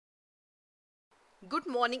Good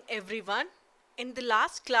morning everyone. In the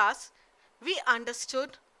last class, we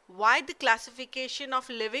understood why the classification of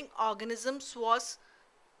living organisms was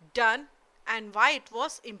done and why it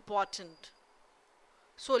was important.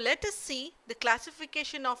 So let us see the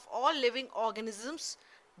classification of all living organisms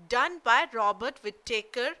done by Robert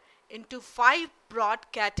Whittaker into 5 broad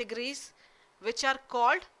categories which are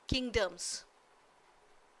called kingdoms.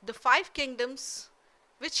 The 5 kingdoms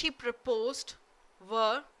which he proposed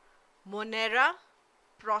were Monera,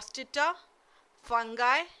 Prostata,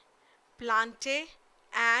 Fungi, Plantae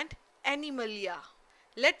and Animalia.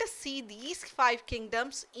 Let us see these 5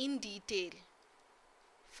 kingdoms in detail.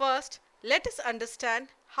 First, let us understand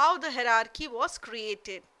how the hierarchy was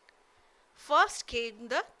created. First came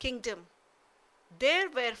the kingdom. There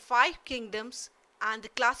were 5 kingdoms and the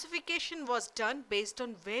classification was done based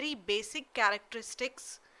on very basic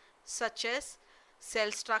characteristics such as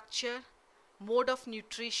cell structure, mode of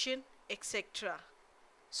nutrition, etc.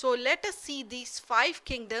 So let us see these 5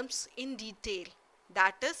 kingdoms in detail,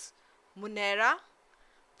 that is Monera,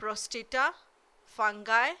 Prostata,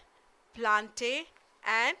 Fungi, Plantae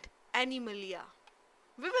and Animalia.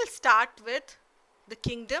 We will start with the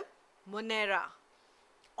kingdom Monera.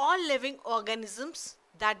 All living organisms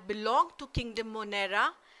that belong to kingdom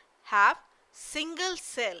Monera have single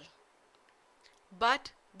cell,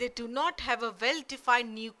 but they do not have a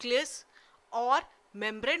well-defined nucleus or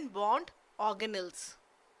membrane-bound organelles.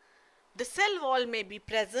 The cell wall may be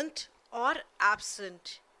present or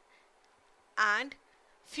absent, and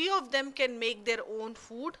few of them can make their own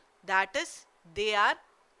food, that is, they are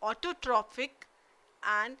autotrophic,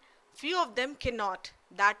 and few of them cannot,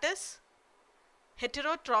 that is,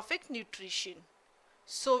 heterotrophic nutrition.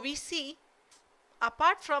 So we see,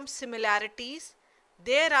 apart from similarities,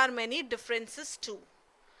 there are many differences too.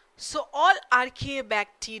 So all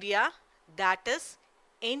archaeobacteria, that is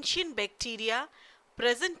ancient bacteria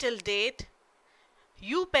present till date,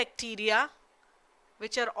 eubacteria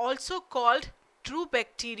which are also called true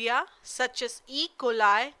bacteria such as E.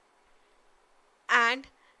 coli and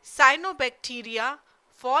cyanobacteria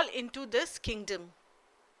fall into this kingdom.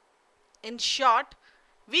 In short,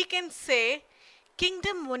 we can say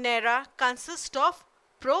kingdom Monera consists of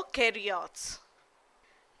prokaryotes.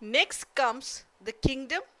 Next comes the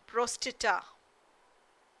kingdom Prostata.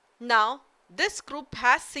 Now, this group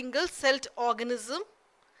has single-celled organism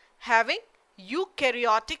having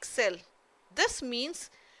eukaryotic cell. This means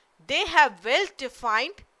they have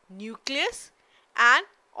well-defined nucleus and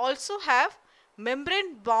also have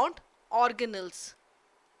membrane-bound organelles.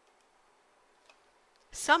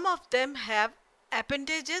 Some of them have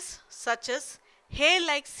appendages such as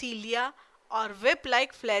hair-like cilia or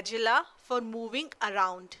web-like flagella for moving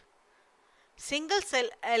around. Single-cell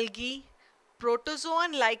algae,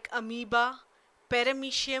 protozoan-like amoeba,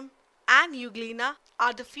 paramecium and euglena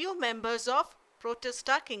are the few members of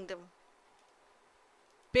Protista kingdom.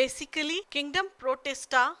 Basically, kingdom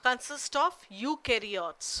Protista consists of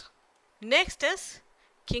eukaryotes. Next is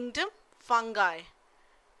kingdom Fungi.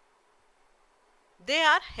 They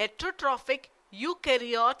are heterotrophic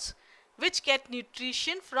eukaryotes which get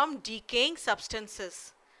nutrition from decaying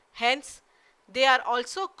substances. Hence, they are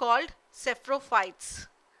also called saprophytes.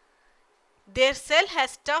 Their cell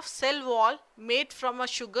has tough cell wall made from a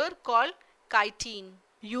sugar called chitin.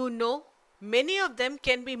 You know, many of them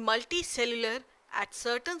can be multicellular at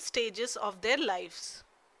certain stages of their lives.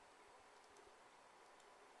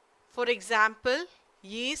 For example,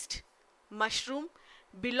 yeast, mushroom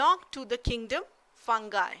belong to the kingdom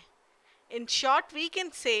Fungi. In short, we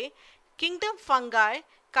can say kingdom Fungi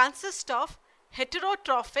consists of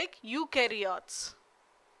heterotrophic eukaryotes.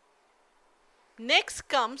 Next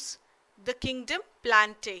comes the kingdom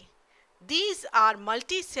Plantae. These are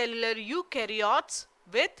multicellular eukaryotes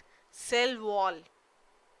with cell wall.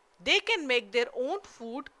 They can make their own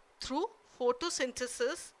food through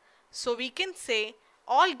photosynthesis. So we can say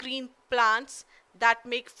all green plants that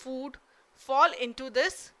make food fall into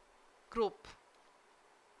this group.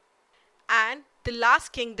 And the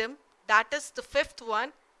last kingdom, that is the 5th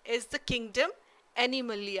one, is the kingdom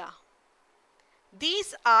Animalia.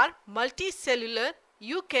 These are multicellular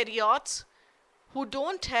eukaryotes who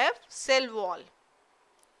don't have cell wall.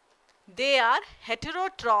 They are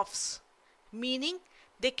heterotrophs, meaning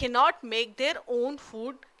they cannot make their own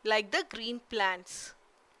food like the green plants.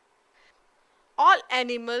 All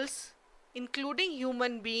animals, including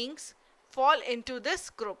human beings, fall into this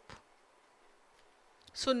group.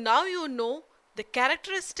 So now you know the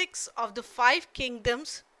characteristics of the 5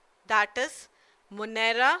 kingdoms, that is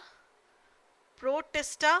Monera,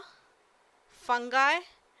 Protista, Fungi,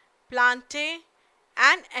 Plantae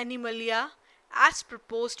and Animalia, as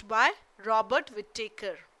proposed by Robert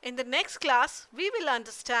Whittaker. In the next class, we will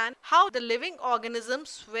understand how the living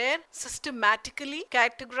organisms were systematically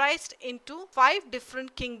categorized into 5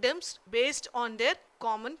 different kingdoms based on their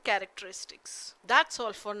common characteristics. That's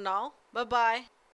all for now. Bye-bye.